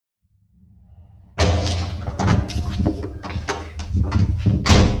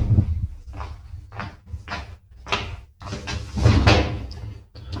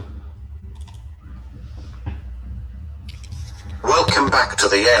Welcome back to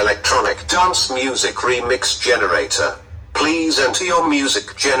the electronic dance music remix generator. Please enter your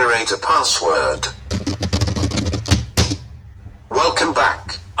music generator password. Welcome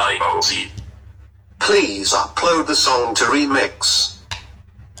back. IOZE. Please upload the song to remix.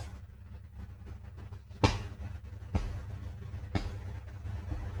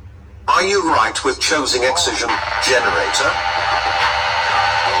 Are you right with choosing Excision generator?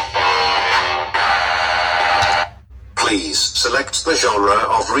 Please select the genre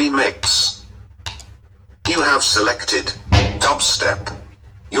of remix. You have selected dubstep.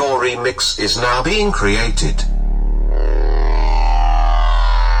 Your remix is now being created.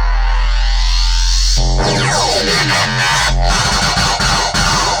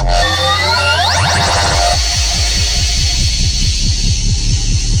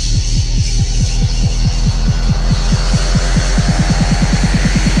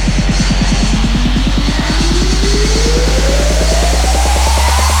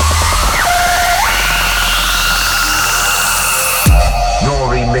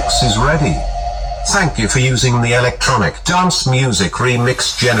 Remix is ready. Thank you for using the electronic dance music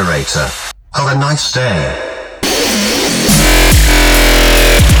remix generator. Have a nice day.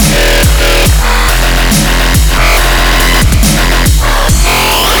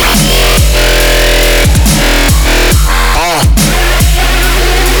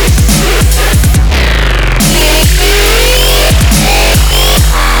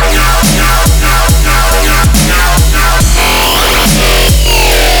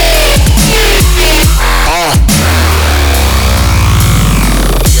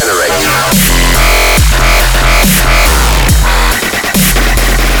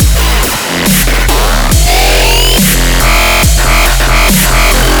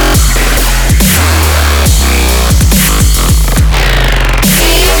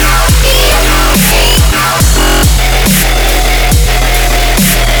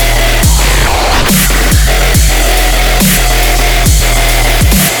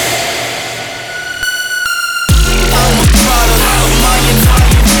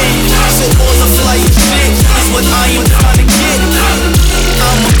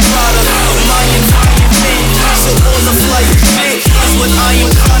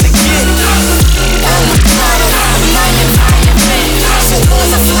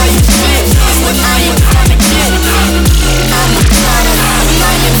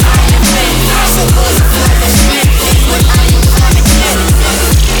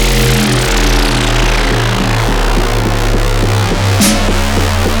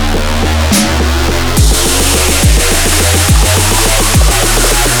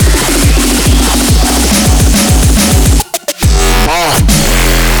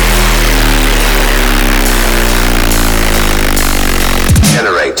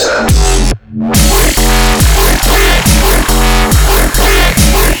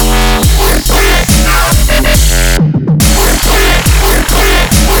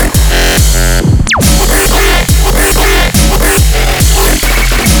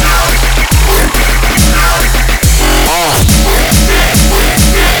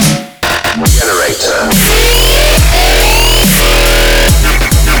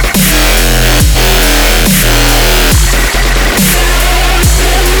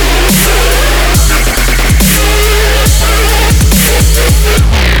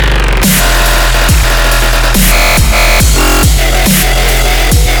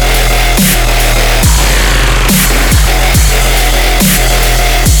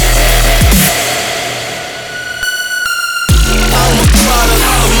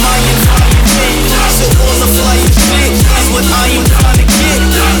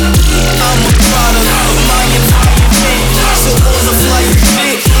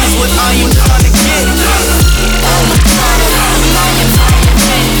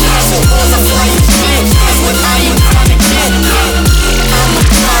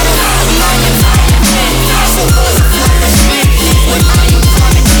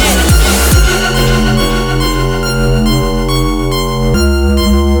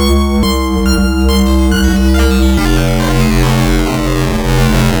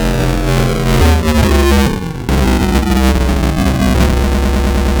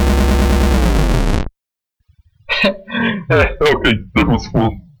 Okay, that was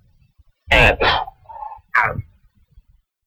fun.